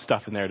lot of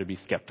stuff in there to be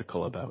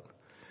skeptical about.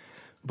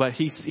 But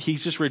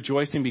he's just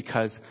rejoicing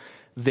because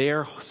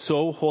they're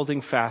so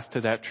holding fast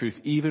to that truth,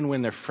 even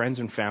when their friends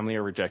and family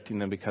are rejecting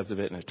them because of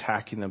it and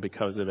attacking them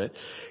because of it.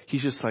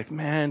 He's just like,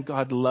 man,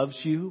 God loves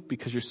you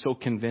because you're so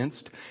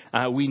convinced.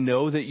 We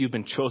know that you've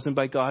been chosen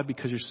by God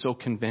because you're so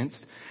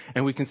convinced.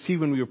 And we can see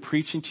when we were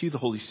preaching to you, the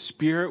Holy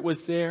Spirit was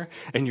there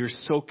and you're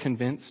so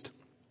convinced.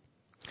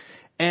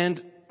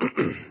 And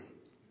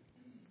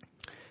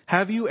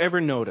have you ever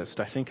noticed,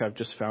 I think I've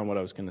just found what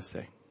I was going to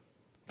say.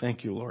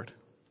 Thank you, Lord.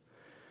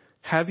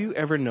 Have you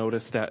ever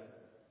noticed that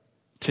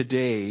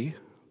today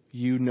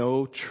you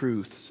know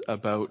truths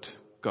about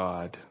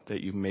God that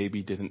you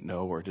maybe didn't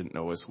know or didn't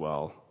know as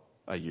well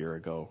a year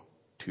ago,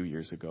 2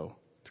 years ago,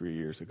 3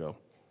 years ago?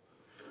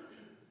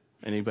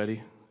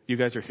 Anybody? You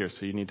guys are here,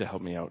 so you need to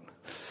help me out.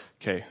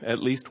 Okay, at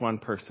least one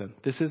person.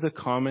 This is a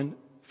common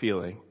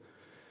feeling.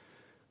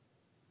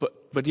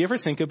 But do you ever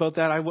think about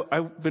that?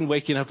 I've been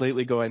waking up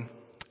lately going,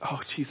 oh,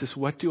 Jesus,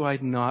 what do I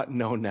not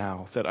know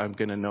now that I'm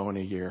going to know in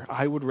a year?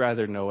 I would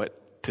rather know it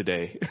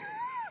today.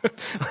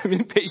 I'm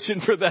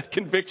impatient for that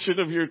conviction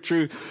of your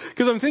truth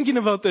because I'm thinking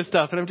about this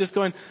stuff and I'm just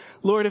going,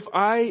 Lord, if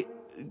I,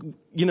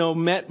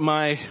 met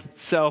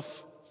myself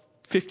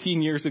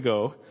 15 years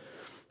ago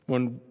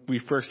when we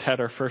first had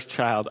our first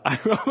child, I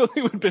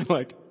probably would have been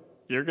like,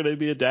 you're going to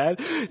be a dad?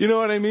 You know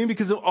what I mean?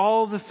 Because of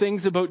all the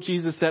things about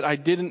Jesus that I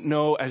didn't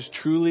know as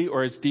truly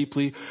or as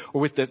deeply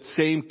or with that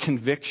same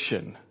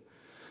conviction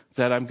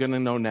that I'm going to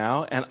know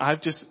now. And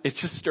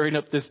it's just stirring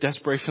up this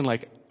desperation.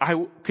 Like,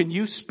 can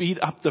you speed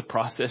up the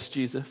process,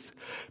 Jesus?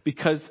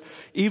 Because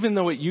even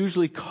though it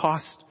usually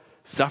costs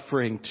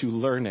suffering to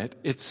learn it,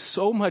 it's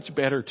so much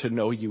better to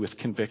know you with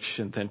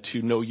conviction than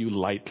to know you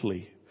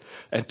lightly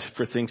and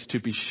for things to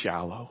be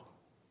shallow.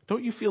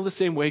 Don't you feel the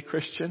same way,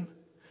 Christian?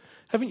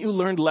 Haven't you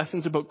learned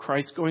lessons about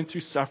Christ going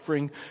through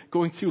suffering,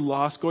 going through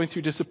loss, going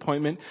through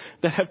disappointment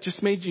that have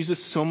just made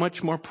Jesus so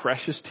much more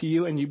precious to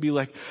you? And you'd be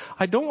like,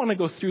 I don't want to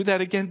go through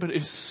that again, but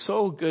it's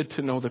so good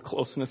to know the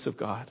closeness of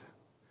God.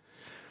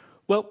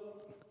 Well,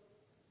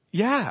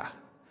 yeah,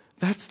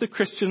 that's the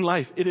Christian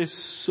life. It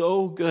is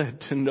so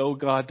good to know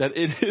God that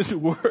it is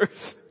worth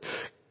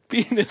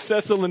being a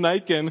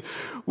Thessalonican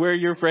where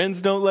your friends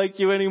don't like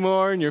you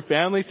anymore and your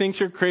family thinks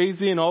you're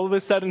crazy and all of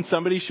a sudden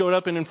somebody showed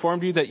up and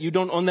informed you that you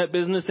don't own that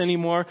business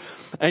anymore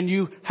and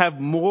you have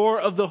more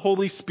of the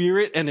Holy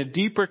Spirit and a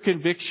deeper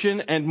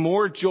conviction and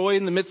more joy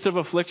in the midst of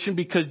affliction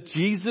because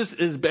Jesus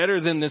is better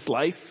than this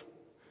life.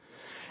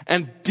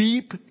 And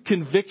deep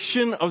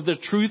conviction of the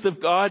truth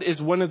of God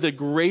is one of the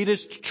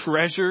greatest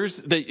treasures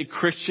that a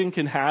Christian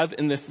can have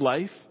in this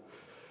life.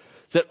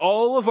 That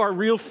all of our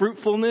real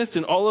fruitfulness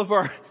and all of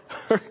our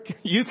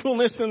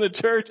youthfulness in the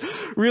church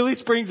really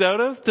springs out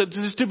of,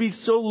 to be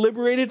so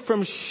liberated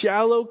from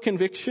shallow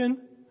conviction.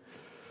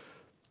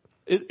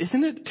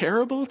 Isn't it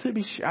terrible to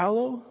be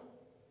shallow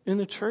in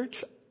the church?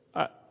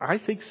 I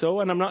think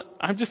so. And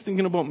I'm just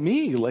thinking about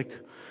me, like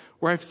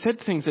where I've said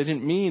things I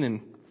didn't mean.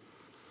 And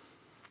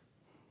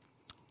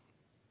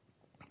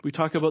we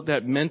talk about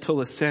that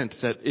mental assent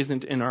that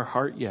isn't in our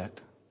heart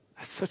yet.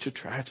 That's such a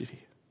tragedy.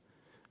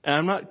 And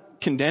I'm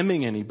not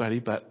condemning anybody,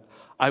 but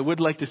I would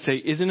like to say,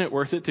 isn't it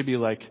worth it to be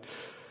like,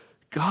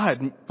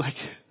 God, like,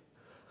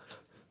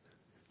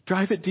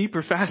 drive it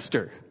deeper,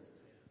 faster.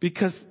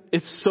 Because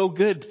it's so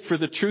good for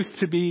the truth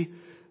to be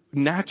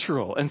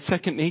natural and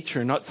second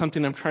nature, not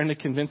something I'm trying to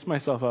convince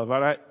myself of.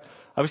 I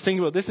was thinking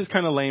about, this is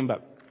kind of lame,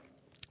 but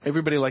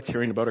everybody likes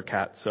hearing about a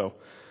cat. So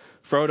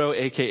Frodo,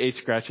 aka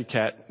Scratchy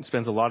Cat,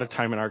 spends a lot of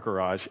time in our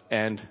garage,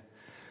 and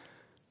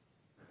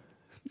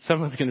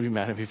someone's going to be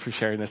mad at me for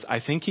sharing this. I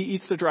think he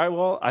eats the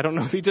drywall. I don't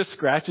know if he just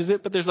scratches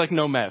it, but there's like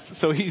no mess.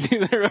 So he's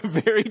either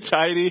a very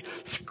tidy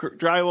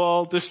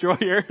drywall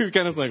destroyer who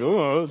kind of like,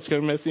 oh, it's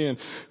kind of messy, and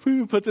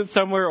puts it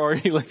somewhere, or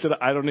he lets it,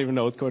 I don't even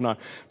know what's going on.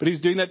 But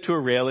he's doing that to a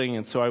railing,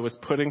 and so I was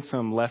putting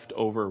some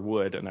leftover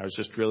wood, and I was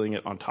just drilling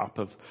it on top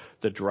of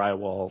the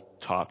drywall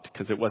topped,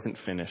 because it wasn't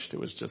finished. It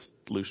was just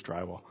loose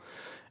drywall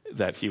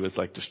that he was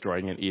like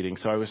destroying and eating.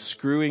 So I was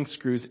screwing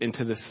screws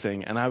into this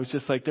thing, and I was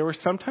just like, there were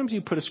sometimes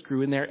you put a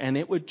screw in there and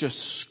it would just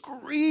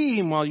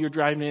scream while you're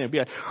driving in. It'd be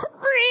like,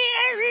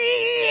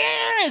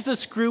 as the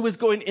screw was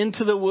going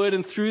into the wood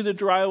and through the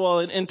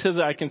drywall and into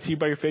the, I can see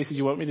by your faces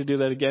you want me to do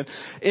that again,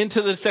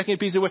 into the second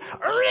piece of wood,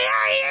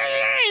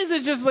 as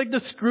it's just like the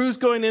screws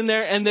going in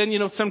there, and then,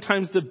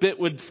 sometimes the bit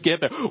would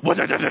skip.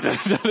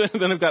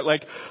 Then I've got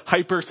like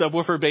hyper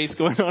subwoofer bass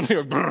going on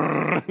here.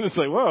 It's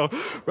like, whoa,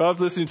 Rob's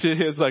listening to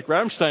his like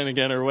Rammstein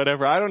again or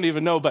whatever. I don't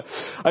even know, but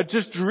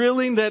just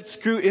drilling that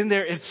screw in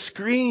there, it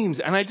screams.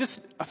 And I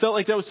felt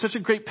like that was such a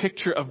great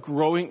picture of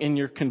growing in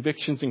your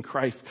convictions in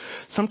Christ.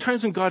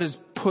 Sometimes when God is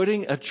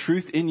putting a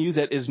truth in you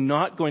that is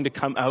not going to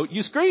come out,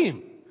 you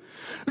scream.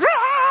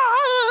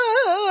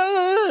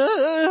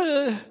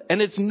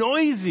 And it's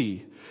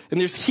noisy, and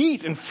there's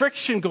heat and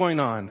friction going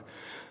on.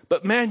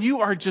 But man,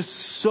 you are just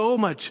so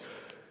much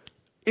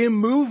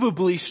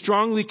immovably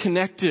stronger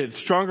connected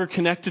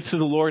to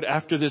the Lord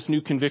after this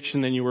new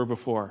conviction than you were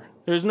before.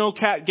 There's no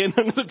cat getting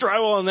under the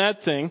drywall on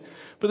that thing,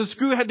 but the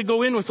screw had to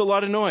go in with a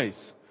lot of noise.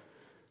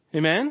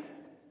 Amen?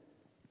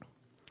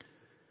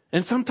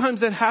 And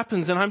sometimes that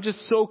happens, and I'm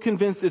just so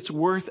convinced it's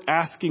worth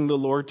asking the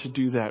Lord to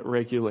do that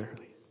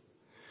regularly.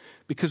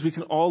 Because we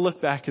can all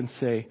look back and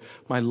say,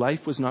 my life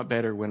was not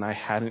better when I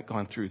hadn't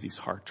gone through these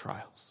hard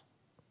trials.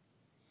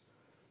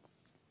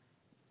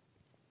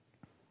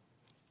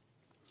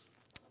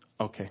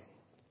 Okay,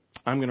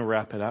 I'm going to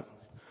wrap it up.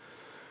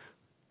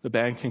 The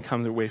band can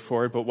come their way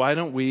forward, but why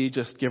don't we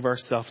just give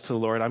ourselves to the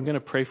Lord? I'm going to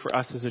pray for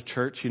us as a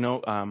church.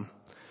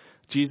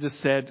 Jesus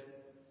said,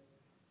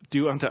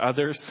 do unto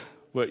others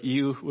what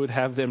you would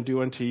have them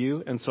do unto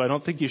you. And so I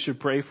don't think you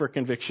should pray for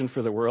conviction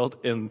for the world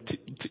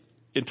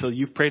until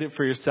you've prayed it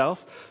for yourself.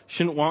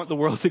 Shouldn't want the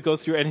world to go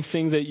through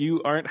anything that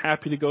you aren't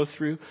happy to go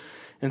through.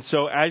 And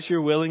so as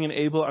you're willing and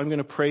able, I'm going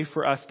to pray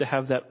for us to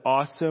have that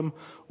awesome,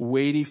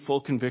 weighty,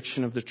 full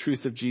conviction of the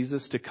truth of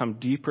Jesus to come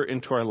deeper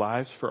into our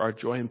lives for our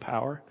joy and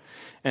power.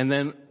 And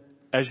then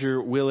as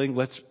you're willing,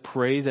 let's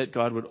pray that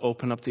God would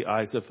open up the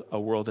eyes of a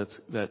world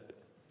that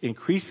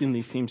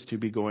increasingly seems to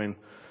be going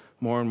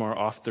more and more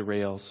off the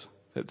rails,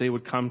 that they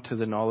would come to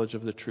the knowledge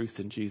of the truth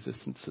in Jesus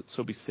and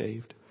so be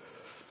saved.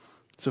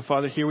 So,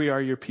 Father, here we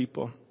are, your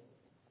people.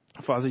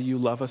 Father, you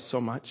love us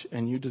so much,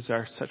 and you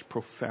desire such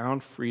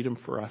profound freedom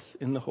for us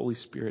in the Holy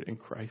Spirit in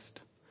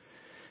Christ.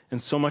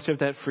 And so much of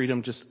that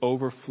freedom just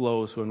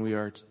overflows when we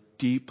are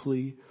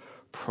deeply,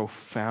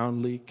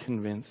 profoundly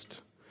convinced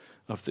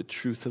of the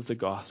truth of the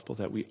gospel,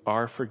 that we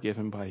are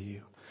forgiven by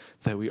you,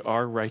 that we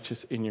are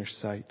righteous in your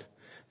sight,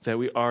 that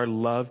we are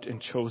loved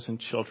and chosen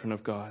children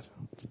of God,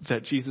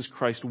 that Jesus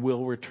Christ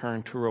will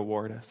return to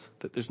reward us,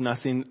 that there's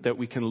nothing that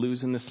we can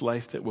lose in this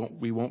life that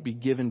we won't be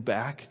given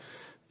back,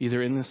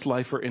 either in this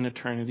life or in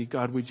eternity.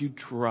 God, would you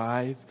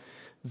drive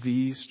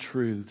these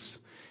truths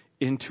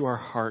into our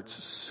hearts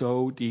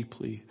so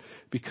deeply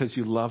because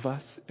you love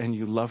us and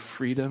you love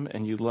freedom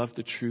and you love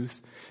the truth,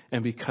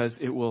 and because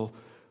it will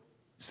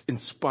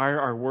inspire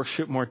our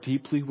worship more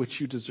deeply, which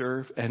you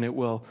deserve, and it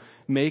will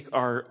make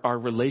our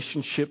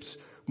relationships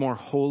more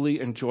holy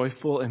and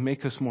joyful and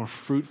make us more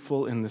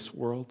fruitful in this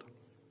world.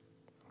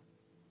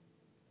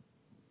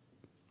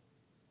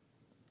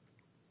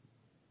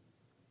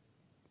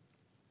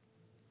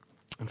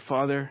 And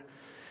Father,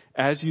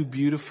 as you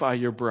beautify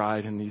your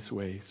bride in these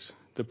ways,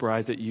 the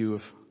bride that you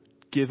have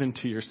given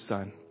to your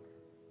Son,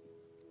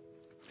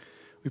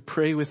 we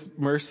pray with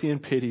mercy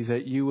and pity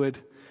that you would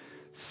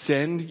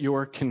send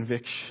your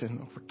conviction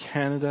over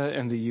Canada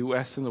and the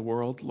U.S. and the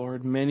world,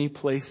 Lord, many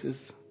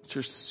places which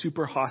are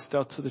super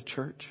hostile to the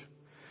church.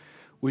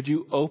 Would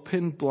you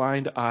open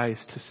blind eyes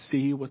to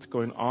see what's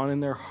going on in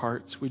their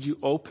hearts? Would you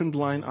open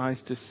blind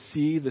eyes to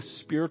see the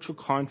spiritual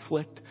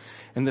conflict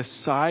and the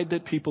side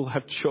that people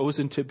have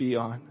chosen to be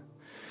on?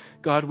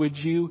 God, would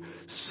you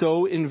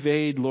so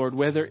invade, Lord,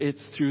 whether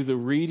it's through the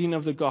reading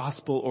of the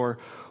gospel or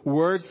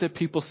words that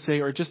people say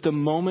or just a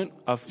moment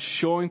of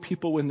showing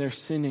people when they're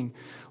sinning.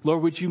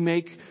 Lord, would you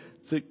make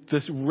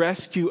this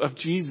rescue of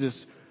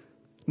Jesus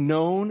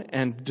known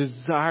and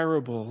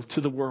desirable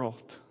to the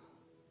world?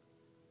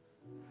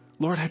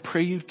 Lord, I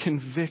pray you'd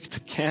convict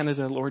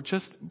Canada, Lord,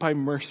 just by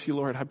mercy,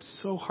 Lord. I'm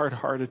so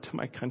hard-hearted to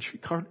my country.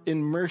 God,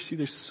 in mercy,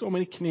 there's so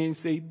many Canadians,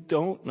 they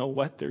don't know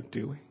what they're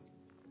doing.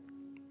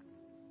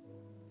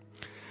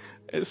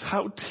 It's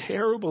how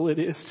terrible it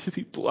is to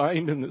be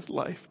blind in this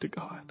life to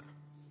God.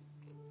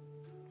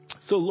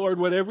 So, Lord,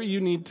 whatever you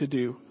need to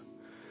do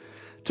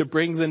to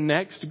bring the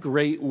next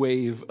great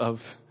wave of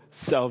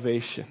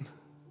salvation,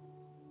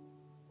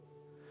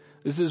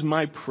 this is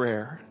my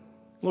prayer.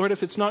 Lord,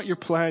 if it's not your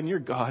plan, you're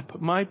God.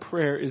 But my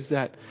prayer is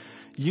that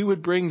you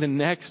would bring the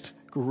next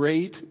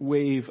great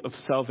wave of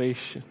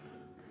salvation.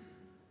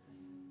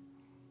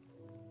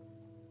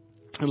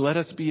 And let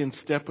us be in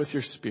step with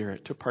your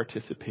Spirit to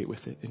participate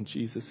with it. In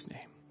Jesus'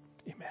 name,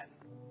 amen.